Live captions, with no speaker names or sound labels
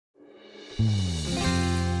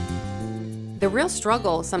The real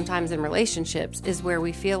struggle sometimes in relationships is where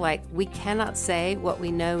we feel like we cannot say what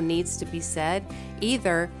we know needs to be said,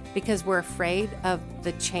 either because we're afraid of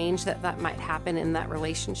the change that might happen in that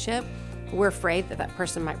relationship. We're afraid that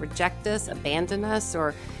person might reject us, abandon us,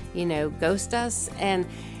 or, ghost us. And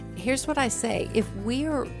here's what I say. If we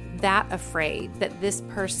are that afraid that this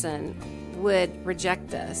person would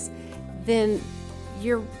reject us, then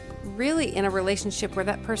you're really in a relationship where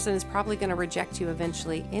that person is probably going to reject you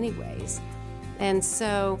eventually anyways. And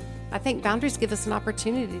so I think boundaries give us an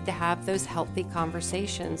opportunity to have those healthy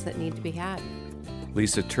conversations that need to be had.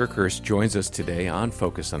 Lisa TerKeurst joins us today on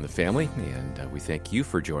Focus on the Family, and we thank you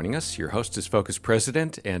for joining us. Your host is Focus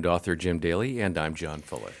President and author Jim Daly, and I'm John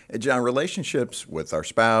Fuller. John, relationships with our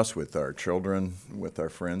spouse, with our children, with our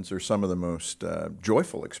friends are some of the most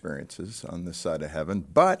joyful experiences on this side of heaven,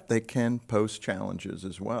 but they can pose challenges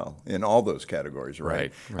as well in all those categories,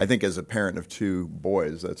 right? I think as a parent of two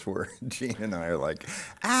boys, that's where Gene and I are like,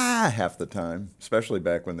 half the time, especially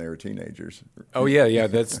back when they were teenagers. Oh, yeah,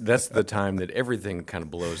 that's the time that everything kind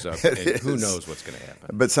of blows up, and who knows what's going to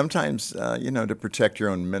happen. But sometimes, to protect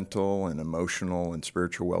your own mental and emotional and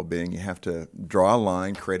spiritual well-being, you have to draw a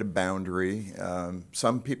line, create a boundary.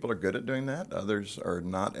 Some people are good at doing that. Others are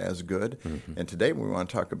not as good. Mm-hmm. And today we want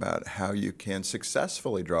to talk about how you can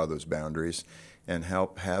successfully draw those boundaries and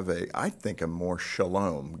help have a more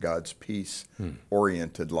shalom, God's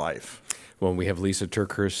peace-oriented life. Well, we have Lisa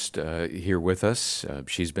TerKeurst here with us.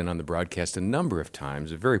 She's been on the broadcast a number of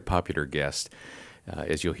times, a very popular guest.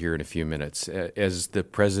 As you'll hear in a few minutes. As the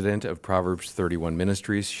president of Proverbs 31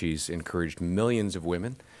 Ministries, she's encouraged millions of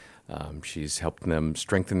women. She's helped them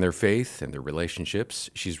strengthen their faith and their relationships.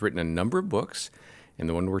 She's written a number of books, and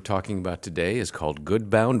the one we're talking about today is called Good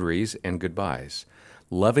Boundaries and Goodbyes,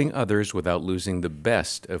 Loving Others Without Losing the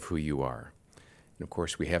Best of Who You Are. And, of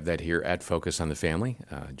course, we have that here at Focus on the Family.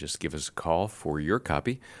 Just give us a call for your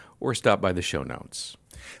copy or stop by the show notes.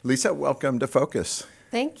 Lisa, welcome to Focus.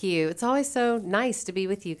 Thank you. It's always so nice to be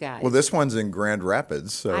with you guys. Well, this one's in Grand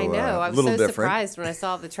Rapids, so I know. I was so surprised when I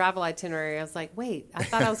saw the travel itinerary. I was like, wait, I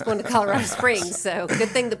thought I was going to Colorado Springs, so good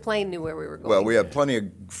thing the plane knew where we were going. Well, we have plenty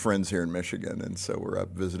of friends here in Michigan, and so we're up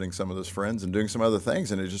visiting some of those friends and doing some other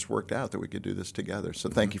things, and it just worked out that we could do this together. So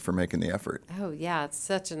thank you for making the effort. Oh, yeah. It's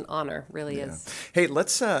such an honor. Really is. Hey,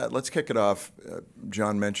 let's kick it off.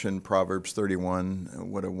 John mentioned Proverbs 31.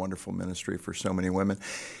 What a wonderful ministry for so many women.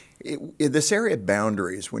 This area of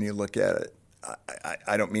boundaries, when you look at it,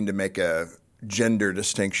 I don't mean to make a gender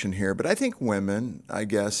distinction here, but I think women, I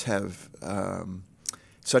guess, have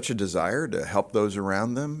such a desire to help those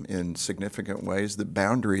around them in significant ways that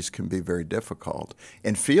boundaries can be very difficult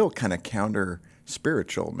and feel kind of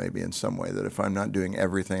counter-spiritual maybe in some way, that if I'm not doing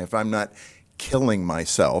everything, if I'm not killing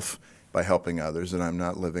myself by helping others, then I'm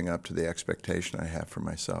not living up to the expectation I have for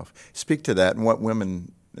myself. Speak to that and what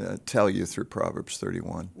women tell you through Proverbs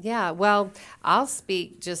 31. Yeah, well, I'll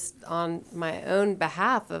speak just on my own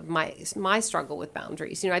behalf of my struggle with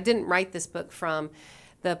boundaries. I didn't write this book from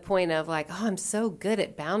the point of like, I'm so good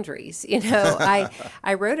at boundaries.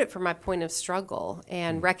 I wrote it from my point of struggle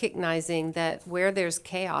and recognizing that where there's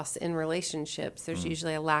chaos in relationships, there's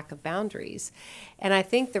usually a lack of boundaries. And I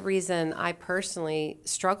think the reason I personally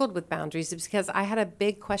struggled with boundaries is because I had a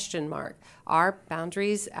big question mark. Are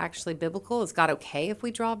boundaries actually biblical? Is God okay if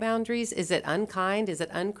we draw boundaries? Is it unkind? Is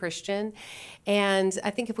it unchristian? And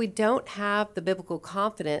I think if we don't have the biblical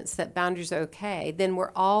confidence that boundaries are okay, then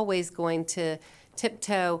we're always going to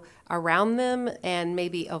tiptoe around them and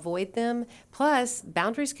maybe avoid them. Plus,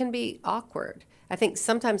 boundaries can be awkward. I think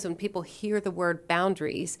sometimes when people hear the word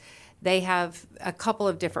boundaries, they have a couple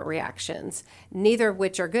of different reactions, neither of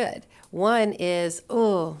which are good. One is,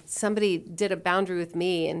 somebody did a boundary with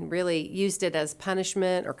me and really used it as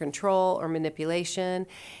punishment or control or manipulation,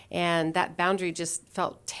 and that boundary just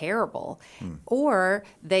felt terrible. Or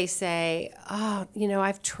they say,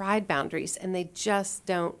 I've tried boundaries and they just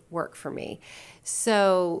don't work for me.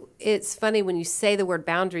 So it's funny when you say the word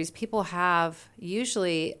boundaries, people have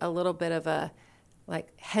usually a little bit of a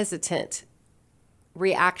hesitant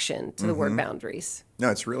reaction to the word boundaries. No,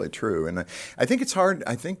 it's really true. And I think it's hard.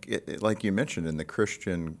 I think, like you mentioned, in the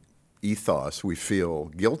Christian ethos, we feel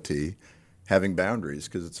guilty having boundaries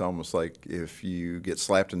because it's almost like if you get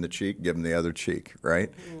slapped in the cheek, give them the other cheek, right?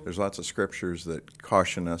 There's lots of scriptures that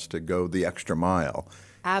caution us to go the extra mile.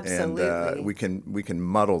 Absolutely. And we can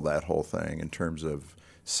muddle that whole thing in terms of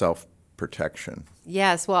self-protection.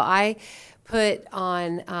 Yes. Well, I put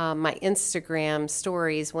on my Instagram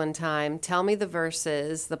stories one time, tell me the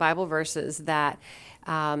verses, the Bible verses that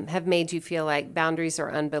have made you feel like boundaries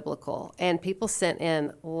are unbiblical. And people sent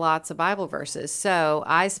in lots of Bible verses. So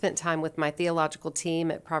I spent time with my theological team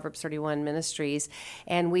at Proverbs 31 Ministries,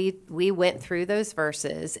 and we went through those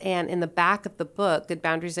verses. And in the back of the book, Good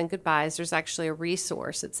Boundaries and Goodbyes, there's actually a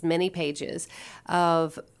resource. It's many pages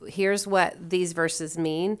of here's what these verses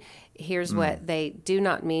mean. Here's what they do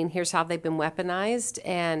not mean. Here's how they've been weaponized.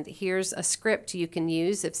 And here's a script you can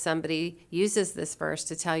use if somebody uses this verse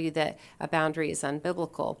to tell you that a boundary is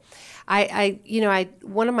unbiblical.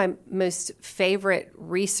 One of my most favorite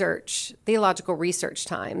theological research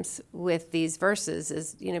times with these verses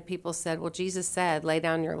is, people said, well, Jesus said, lay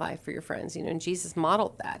down your life for your friends, and Jesus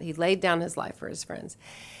modeled that. He laid down his life for his friends.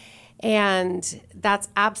 And that's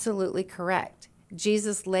absolutely correct.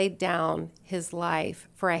 Jesus laid down his life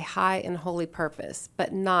for a high and holy purpose,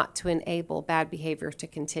 but not to enable bad behavior to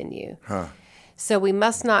continue. So we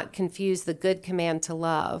must not confuse the good command to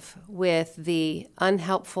love with the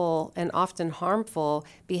unhelpful and often harmful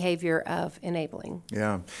behavior of enabling.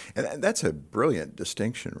 Yeah, and that's a brilliant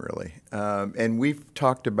distinction, really. And we've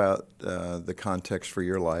talked about the context for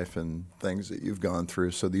your life and things that you've gone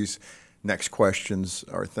through. So these next questions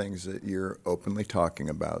are things that you're openly talking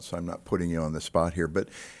about, so I'm not putting you on the spot here. But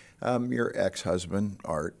your ex-husband,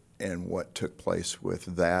 Art, and what took place with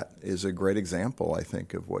that is a great example, I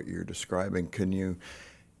think, of what you're describing. Can you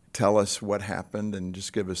tell us what happened and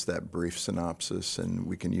just give us that brief synopsis, and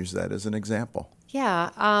we can use that as an example?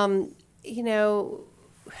 Yeah.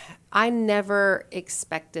 I never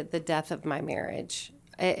expected the death of my marriage.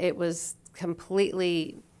 It was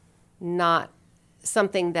completely not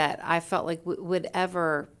something that I felt like would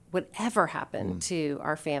ever happen to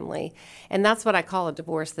our family. And that's what I call a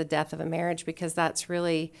divorce, the death of a marriage, because that's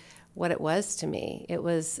really what it was to me. It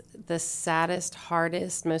was the saddest,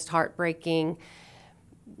 hardest, most heartbreaking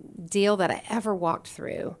deal that I ever walked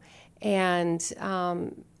through. And,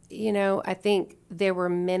 I think there were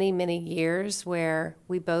many, many years where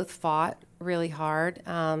we both fought really hard.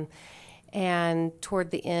 And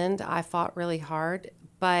toward the end, I fought really hard.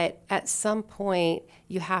 But at some point,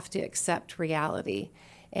 you have to accept reality.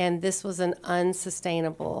 And this was an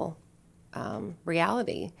unsustainable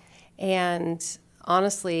reality. And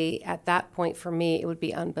honestly, at that point for me, it would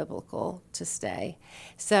be unbiblical to stay.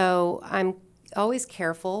 So I'm always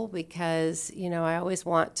careful because, I always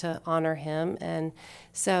want to honor him. And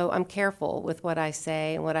so I'm careful with what I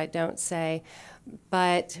say and what I don't say.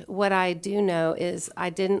 But what I do know is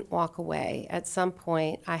I didn't walk away. At some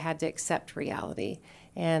point, I had to accept reality.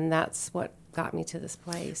 And that's what got me to this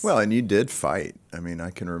place. Well, and you did fight. I mean, I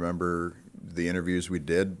can remember the interviews we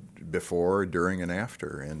did before, during, and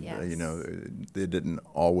after. And, yes. It didn't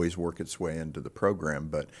always work its way into the program,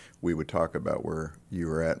 but we would talk about where you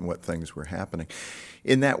were at and what things were happening.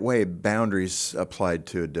 In that way, boundaries applied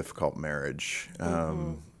to a difficult marriage.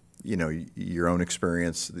 Your own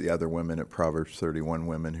experience, the other women at Proverbs 31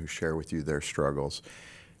 women who share with you their struggles.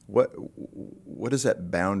 What does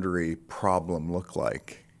that boundary problem look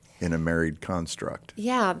like in a married construct?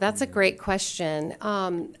 Yeah, that's a great question.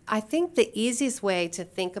 I think the easiest way to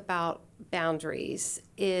think about boundaries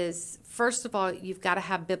is, first of all, you've got to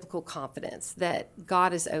have biblical confidence that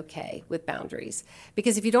God is okay with boundaries.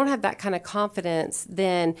 Because if you don't have that kind of confidence,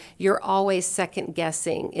 then you're always second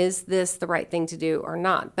guessing, is this the right thing to do or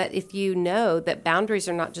not? But if you know that boundaries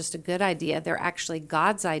are not just a good idea, they're actually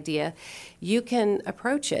God's idea, you can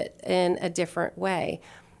approach it in a different way.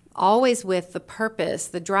 Always with the purpose,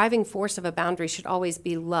 the driving force of a boundary should always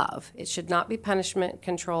be love. It should not be punishment,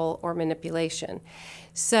 control, or manipulation.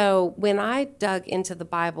 So when I dug into the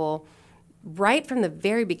Bible, right from the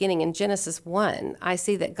very beginning in Genesis 1, I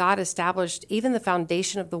see that God established even the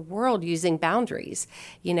foundation of the world using boundaries.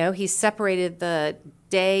 He separated the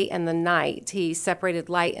day and the night. He separated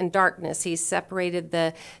light and darkness. He separated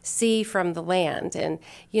the sea from the land. And,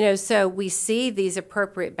 so we see these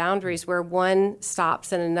appropriate boundaries where one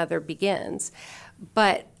stops and another begins.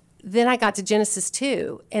 But then I got to Genesis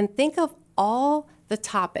 2, and think of all the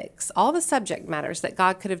topics, all the subject matters that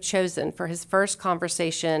God could have chosen for his first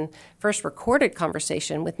recorded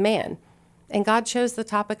conversation with man. And God chose the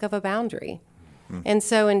topic of a boundary. And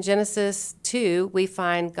so in Genesis 2, we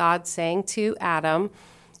find God saying to Adam,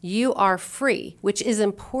 you are free, which is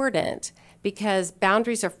important because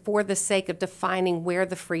boundaries are for the sake of defining where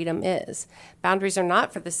the freedom is. Boundaries are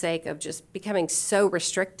not for the sake of just becoming so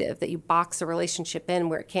restrictive that you box a relationship in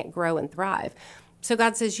where it can't grow and thrive. So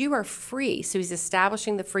God says you are free. So he's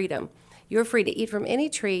establishing the freedom. You're free to eat from any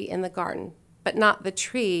tree in the garden, but not the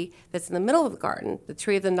tree that's in the middle of the garden, the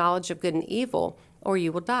tree of the knowledge of good and evil, or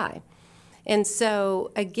you will die. And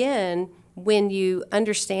so, again, when you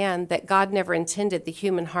understand that God never intended the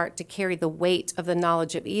human heart to carry the weight of the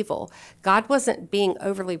knowledge of evil. God wasn't being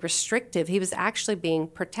overly restrictive. He was actually being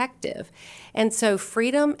protective. And so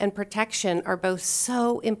freedom and protection are both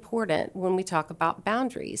so important when we talk about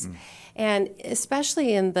boundaries. And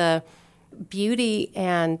especially in the beauty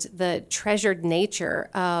and the treasured nature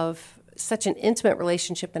of such an intimate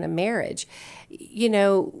relationship in a marriage,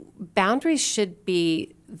 boundaries should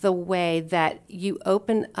be the way that you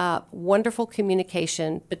open up wonderful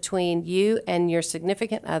communication between you and your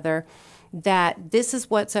significant other, that this is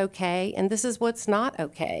what's okay and this is what's not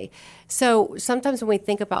okay. So sometimes when we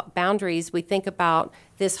think about boundaries, we think about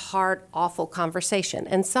this hard, awful conversation.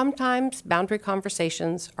 And sometimes boundary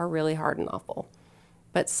conversations are really hard and awful.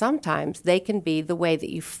 But sometimes they can be the way that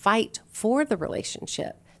you fight for the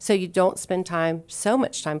relationship, so you don't spend so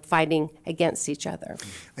much time fighting against each other.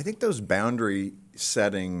 I think those boundary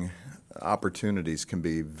setting opportunities can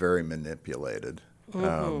be very manipulated.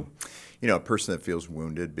 A person that feels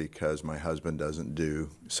wounded because my husband doesn't do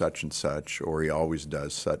such and such, or he always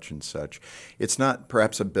does such and such. It's not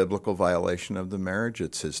perhaps a biblical violation of the marriage.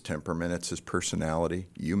 It's his temperament. It's his personality.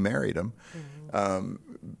 You married him.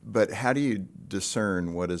 But how do you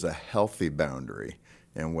discern what is a healthy boundary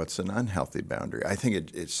and what's an unhealthy boundary? I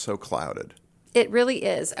think it's so clouded. It really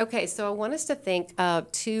is. Okay, so I want us to think of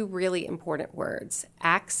two really important words: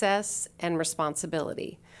 access and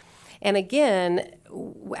responsibility. And again,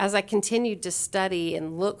 as I continued to study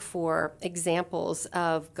and look for examples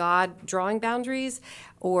of God drawing boundaries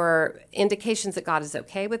or indications that God is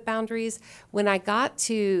okay with boundaries, when I got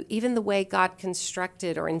to even the way God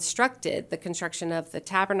constructed or instructed the construction of the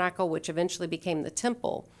tabernacle, which eventually became the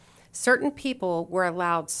temple, certain people were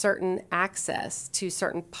allowed certain access to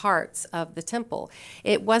certain parts of the temple.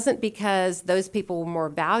 It wasn't because those people were more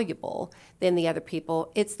valuable than the other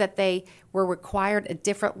people. It's that they were required a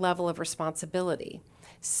different level of responsibility.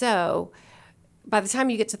 So by the time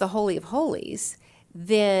you get to the Holy of Holies,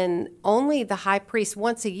 then only the high priest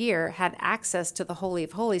once a year had access to the Holy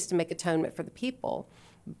of Holies to make atonement for the people.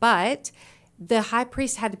 But the high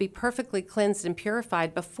priest had to be perfectly cleansed and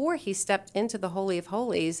purified before he stepped into the Holy of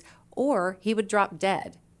Holies, or he would drop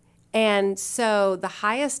dead. And so the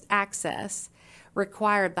highest access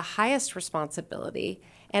required the highest responsibility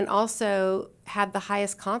and also had the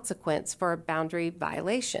highest consequence for a boundary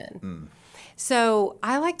violation. So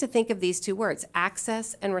I like to think of these two words,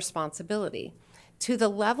 access and responsibility. To the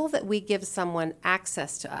level that we give someone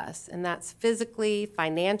access to us, and that's physically,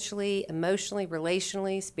 financially, emotionally,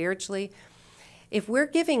 relationally, spiritually, if we're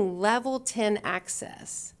giving level 10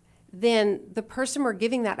 access, then the person we're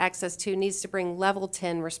giving that access to needs to bring level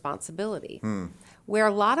 10 responsibility. Where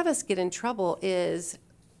a lot of us get in trouble is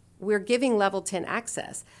we're giving level 10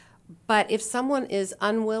 access. But if someone is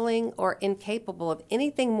unwilling or incapable of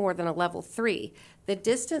anything more than a level 3, the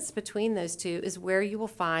distance between those two is where you will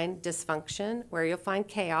find dysfunction, where you'll find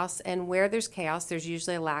chaos, and where there's chaos, there's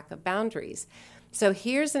usually a lack of boundaries. So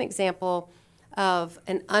here's an example of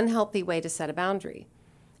an unhealthy way to set a boundary.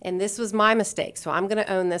 And this was my mistake, so I'm going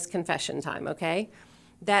to own this confession time, okay?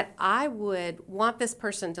 That I would want this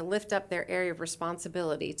person to lift up their area of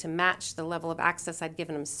responsibility to match the level of access I'd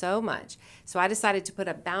given them so much. So I decided to put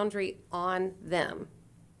a boundary on them.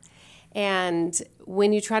 And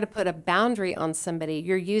when you try to put a boundary on somebody,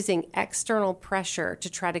 you're using external pressure to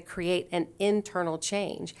try to create an internal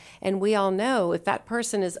change. And we all know if that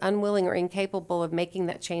person is unwilling or incapable of making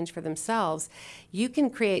that change for themselves, you can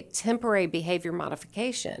create temporary behavior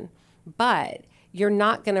modification, but you're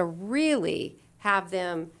not going to really have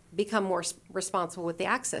them become more responsible with the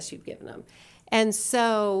access you've given them. And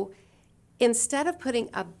so instead of putting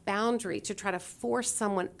a boundary to try to force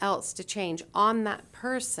someone else to change on that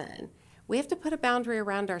person, we have to put a boundary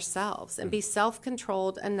around ourselves and be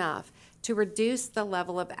self-controlled enough to reduce the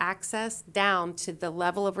level of access down to the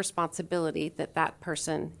level of responsibility that that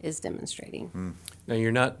person is demonstrating. Now,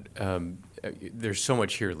 you're not, there's so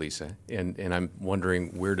much here, Lisa, and I'm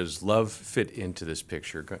wondering, where does love fit into this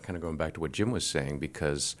picture? Kind of going back to what Jim was saying,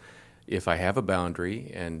 because if I have a boundary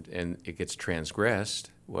and it gets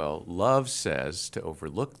transgressed, well, love says to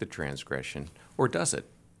overlook the transgression, or does it?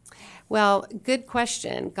 Well, good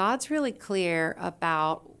question. God's really clear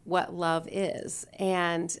about what love is.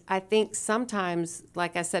 And I think sometimes,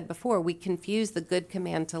 like I said before, we confuse the good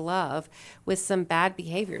command to love with some bad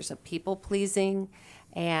behaviors of people-pleasing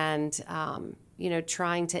and,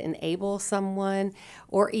 trying to enable someone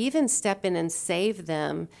or even step in and save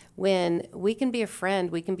them when we can be a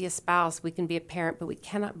friend, we can be a spouse, we can be a parent, but we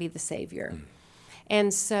cannot be the savior.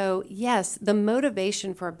 And so, yes, the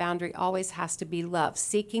motivation for a boundary always has to be love,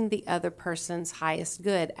 seeking the other person's highest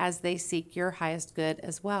good as they seek your highest good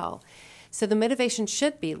as well. So the motivation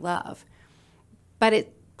should be love.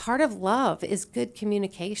 But part of love is good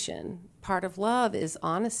communication. Part of love is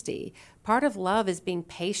honesty. Part of love is being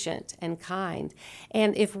patient and kind.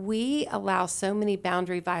 And if we allow so many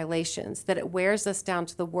boundary violations that it wears us down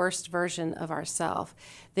to the worst version of ourselves,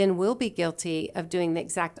 then we'll be guilty of doing the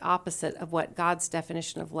exact opposite of what God's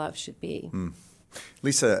definition of love should be.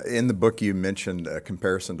 Lisa, in the book you mentioned a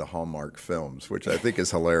comparison to Hallmark films, which I think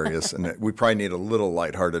is hilarious, and we probably need a little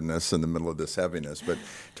lightheartedness in the middle of this heaviness, but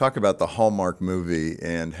talk about the Hallmark movie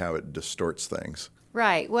and how it distorts things.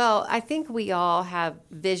 Right. Well, I think we all have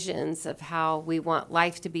visions of how we want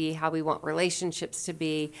life to be, how we want relationships to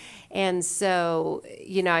be. And so,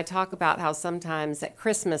 I talk about how sometimes at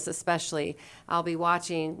Christmas especially, I'll be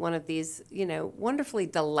watching one of these, wonderfully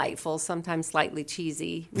delightful, sometimes slightly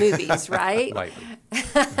cheesy movies, right?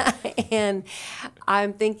 And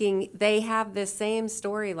I'm thinking they have the same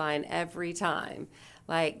storyline every time.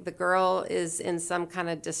 Like the girl is in some kind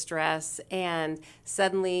of distress and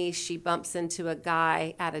suddenly she bumps into a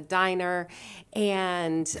guy at a diner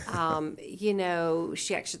and,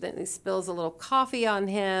 she accidentally spills a little coffee on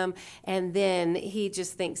him and then he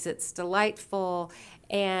just thinks it's delightful.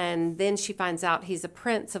 And then she finds out he's a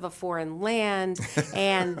prince of a foreign land.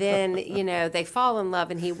 And then, they fall in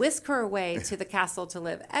love and he whisks her away to the castle to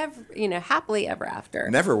live, happily ever after.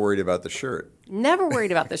 Never worried about the shirt. Never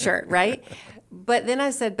worried about the shirt, right? But then I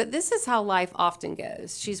said, but this is how life often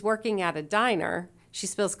goes. She's working at a diner. She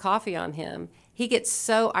spills coffee on him. He gets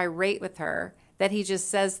so irate with her that he just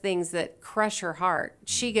says things that crush her heart.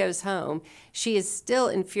 She goes home. She is still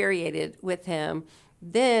infuriated with him.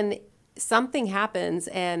 Then something happens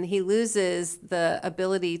and he loses the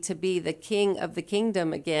ability to be the king of the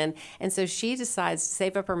kingdom again. And so she decides to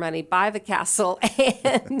save up her money, buy the castle.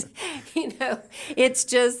 And, it's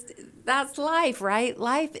just, that's life, right?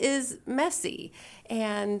 Life is messy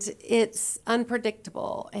and it's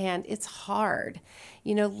unpredictable and it's hard.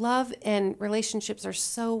 Love and relationships are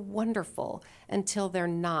so wonderful until they're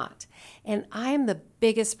not. And I am the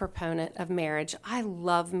biggest proponent of marriage. I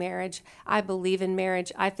love marriage. I believe in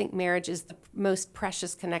marriage. I think marriage is the most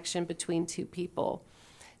precious connection between two people.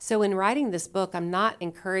 So in writing this book, I'm not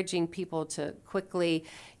encouraging people to quickly,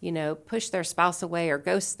 push their spouse away or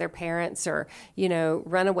ghost their parents or,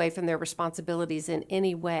 run away from their responsibilities in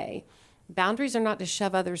any way. Boundaries are not to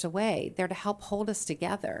shove others away. They're to help hold us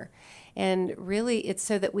together. And really, it's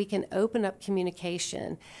so that we can open up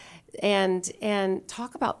communication and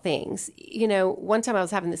talk about things. One time I was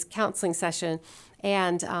having this counseling session,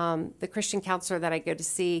 and the Christian counselor that I go to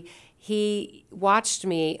see, he watched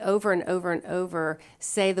me over and over and over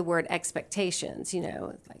say the word expectations,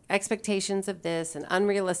 like expectations of this and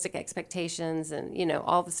unrealistic expectations and,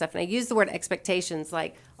 all the stuff. And I used the word expectations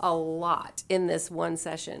like a lot in this one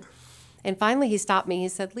session. And finally he stopped me. He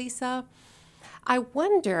said, Lisa, I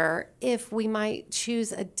wonder if we might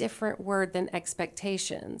choose a different word than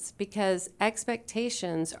expectations, because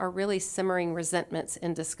expectations are really simmering resentments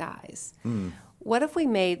in disguise. What if we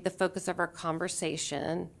made the focus of our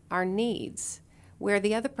conversation our needs, where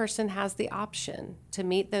the other person has the option to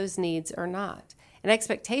meet those needs or not? An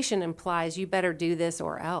expectation implies you better do this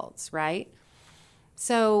or else, right?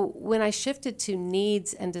 So when I shifted to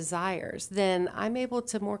needs and desires, then I'm able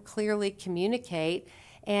to more clearly communicate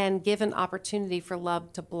and give an opportunity for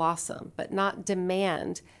love to blossom, but not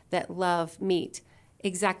demand that love meet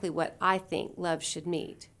exactly what I think love should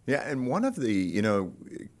meet. Yeah, and one of the,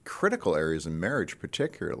 critical areas in marriage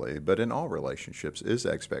particularly, but in all relationships, is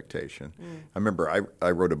expectation. I remember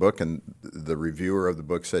I wrote a book, and the reviewer of the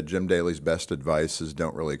book said Jim Daly's best advice is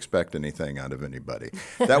don't really expect anything out of anybody.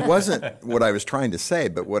 That wasn't what I was trying to say,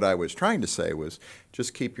 but what I was trying to say was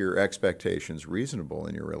just keep your expectations reasonable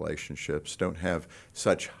in your relationships. Don't have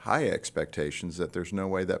such high expectations that there's no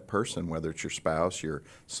way that person, whether it's your spouse, your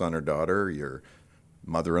son or daughter, your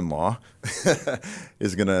mother-in-law,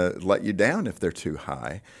 is going to let you down if they're too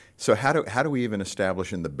high. So how do we even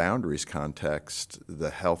establish in the boundaries context the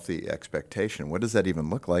healthy expectation? What does that even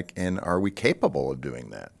look like, and are we capable of doing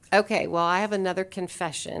that? Okay, well, I have another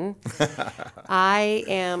confession. I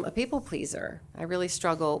am a people pleaser. I really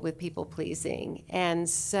struggle with people pleasing. And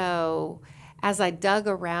so as I dug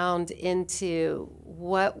around into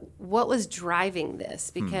what was driving this,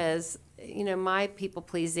 because my people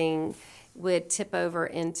pleasing would tip over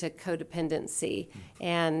into codependency.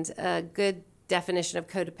 And a good definition of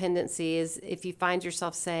codependency is if you find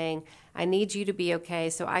yourself saying, I need you to be okay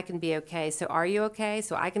so I can be okay. So are you okay?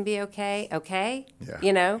 So I can be okay? Okay?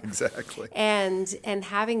 Yeah, exactly. And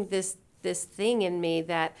having this this thing in me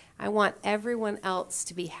that I want everyone else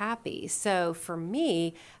to be happy. So for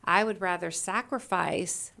me, I would rather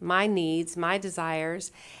sacrifice my needs, my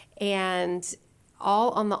desires, and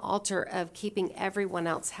all on the altar of keeping everyone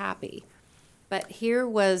else happy. But here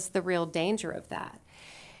was the real danger of that.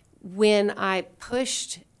 When I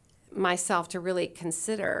pushed myself to really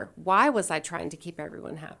consider, why was I trying to keep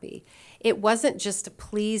everyone happy? It wasn't just to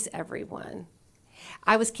please everyone.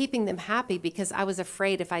 I was keeping them happy because I was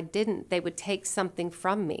afraid if I didn't, they would take something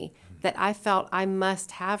from me that I felt I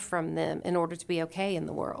must have from them in order to be okay in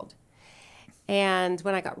the world. And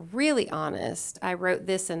when I got really honest, I wrote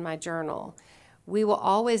this in my journal. We will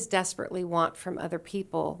always desperately want from other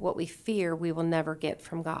people what we fear we will never get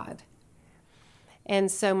from God.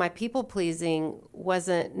 And so my people pleasing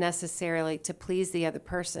wasn't necessarily to please the other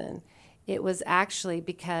person. It was actually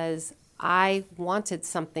because I wanted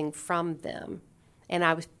something from them. And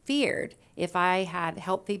I feared if I had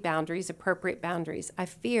healthy boundaries, appropriate boundaries, I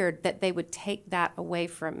feared that they would take that away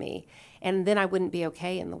from me. And then I wouldn't be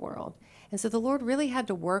okay in the world. And so the Lord really had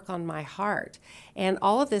to work on my heart. And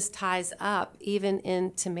all of this ties up even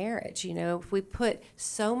into marriage. You know, if we put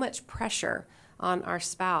so much pressure on our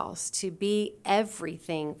spouse to be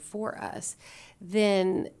everything for us,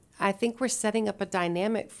 then I think we're setting up a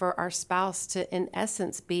dynamic for our spouse to, in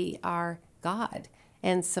essence, be our God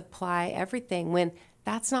and supply everything, when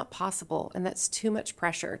that's not possible, and that's too much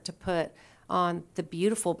pressure to put on the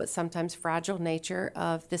beautiful but sometimes fragile nature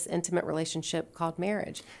of this intimate relationship called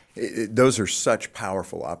marriage. Those are such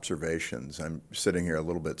powerful observations. I'm sitting here a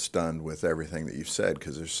little bit stunned with everything that you've said,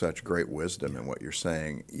 because there's such great wisdom in what you're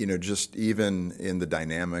saying. You know, just even in the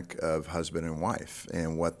dynamic of husband and wife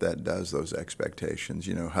and what that does, those expectations.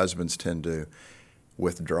 You know, husbands tend to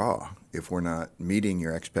withdraw if we're not meeting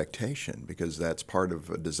your expectation, because that's part of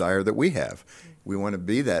a desire that we have. We want to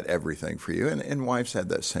be that everything for you, and wives had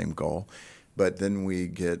that same goal. But then we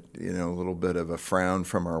get, you know, a little bit of a frown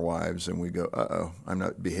from our wives, and we go, uh-oh, I'm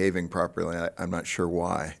not behaving properly. I'm not sure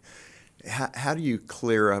why. How do you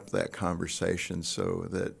clear up that conversation so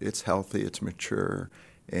that it's healthy, it's mature,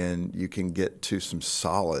 and you can get to some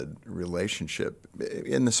solid relationship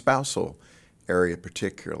in the spousal area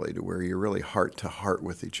particularly, to where you're really heart to heart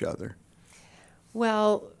with each other?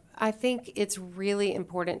 Well, I think it's really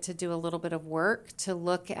important to do a little bit of work to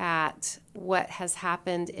look at what has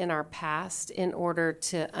happened in our past in order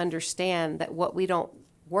to understand that what we don't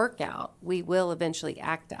work out, we will eventually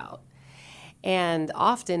act out. And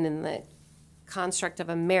often in the construct of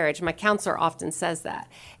a marriage, my counselor often says that,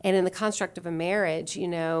 and in the construct of a marriage, you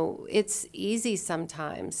know, it's easy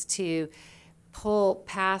sometimes to pull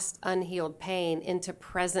past unhealed pain into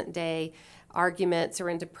present day arguments or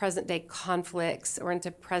into present day conflicts or into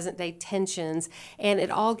present day tensions, and it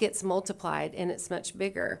all gets multiplied and it's much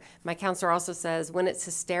bigger. My counselor also says when it's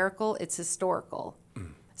hysterical, it's historical.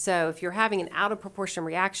 So if you're having an out of proportion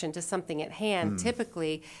reaction to something at hand,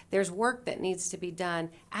 typically there's work that needs to be done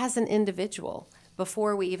as an individual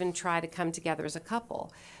before we even try to come together as a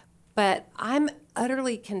couple. But I'm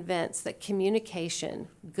utterly convinced that communication,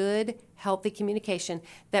 good, healthy communication,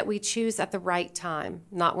 that we choose at the right time,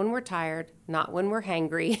 not when we're tired, not when we're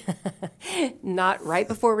hangry, not right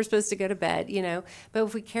before we're supposed to go to bed, you know. But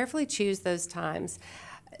if we carefully choose those times,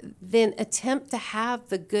 then attempt to have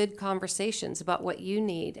the good conversations about what you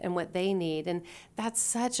need and what they need. And that's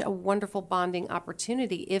such a wonderful bonding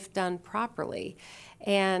opportunity if done properly.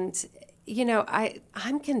 And you know,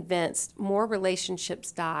 I'm convinced more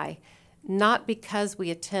relationships die not because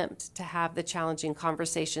we attempt to have the challenging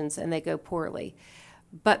conversations and they go poorly,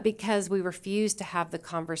 but because we refuse to have the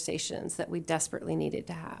conversations that we desperately needed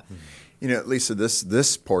to have. You know, Lisa,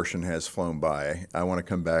 this portion has flown by. I want to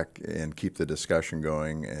come back and keep the discussion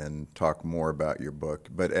going and talk more about your book.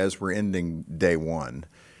 But as we're ending day one,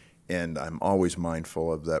 and I'm always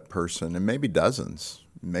mindful of that person, and maybe dozens,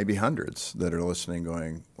 maybe hundreds that are listening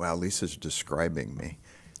going, wow, Lisa's describing me.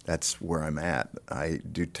 That's where I'm at. I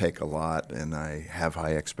do take a lot, and I have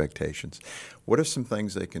high expectations. What are some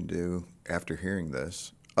things they can do after hearing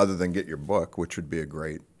this, other than get your book, which would be a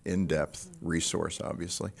great in-depth resource,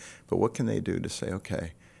 obviously, but what can they do to say,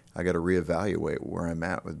 okay, I got to reevaluate where I'm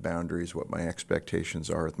at with boundaries, what my expectations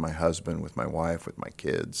are with my husband, with my wife, with my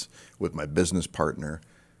kids, with my business partner,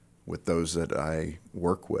 with those that I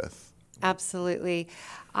work with? Absolutely.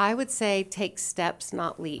 I would say take steps,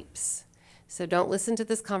 not leaps. So don't listen to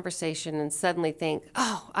this conversation and suddenly think,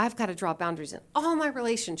 oh, I've got to draw boundaries in all my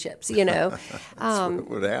relationships, you know. That's what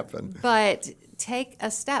would happen. But take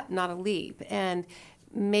a step, not a leap, and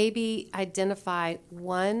maybe identify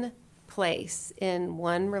one place in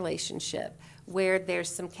one relationship where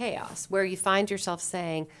there's some chaos, where you find yourself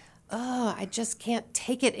saying, oh, I just can't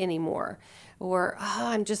take it anymore, or oh,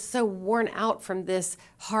 I'm just so worn out from this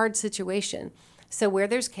hard situation. So where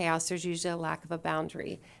there's chaos, there's usually a lack of a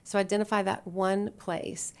boundary. So identify that one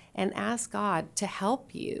place and ask God to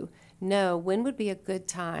help you know when would be a good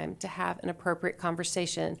time to have an appropriate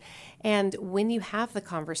conversation. And when you have the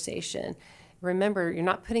conversation, remember, you're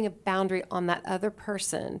not putting a boundary on that other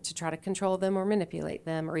person to try to control them or manipulate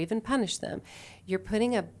them or even punish them. You're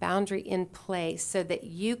putting a boundary in place so that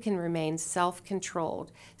you can remain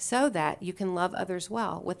self-controlled, so that you can love others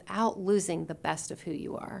well without losing the best of who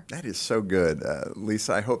you are. That is so good.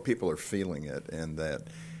 Lisa, I hope people are feeling it and that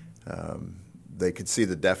they could see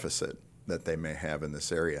the deficit that they may have in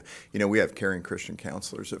this area. You know, we have caring Christian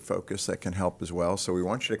counselors at Focus that can help as well, so we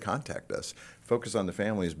want you to contact us. Focus on the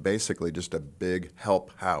Family is basically just a big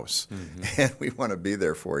help house, and we want to be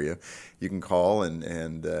there for you. You can call,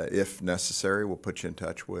 and if necessary, we'll put you in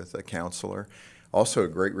touch with a counselor. Also a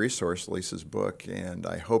great resource, Lisa's book, and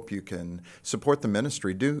I hope you can support the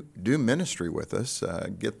ministry. Do ministry with us.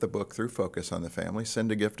 Get the book through Focus on the Family. Send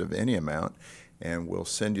a gift of any amount, and we'll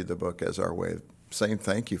send you the book as our way of saying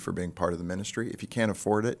thank you for being part of the ministry. If you can't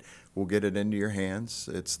afford it, we'll get it into your hands.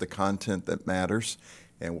 It's the content that matters,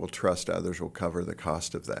 and we'll trust others will cover the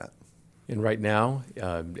cost of that. And right now,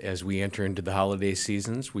 as we enter into the holiday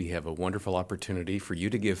seasons, we have a wonderful opportunity for you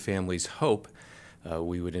to give families hope.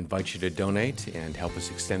 We would invite you to donate and help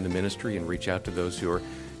us extend the ministry and reach out to those who are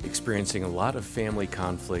experiencing a lot of family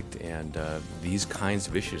conflict and these kinds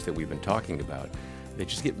of issues that we've been talking about. They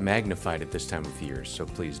just get magnified at this time of year. So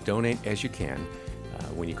please donate as you can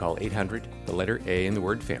when you call 800, the letter A in the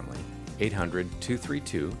word family,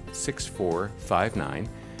 800-232-6459,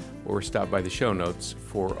 or stop by the show notes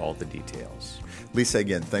for all the details. Lisa,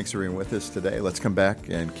 again, thanks for being with us today. Let's come back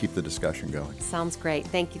and keep the discussion going. Sounds great.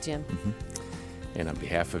 Thank you, Jim. And on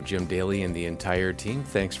behalf of Jim Daly and the entire team,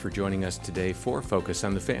 thanks for joining us today for Focus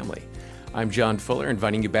on the Family. I'm John Fuller,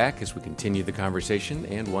 inviting you back as we continue the conversation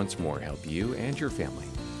and once more help you and your family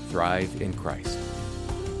thrive in Christ.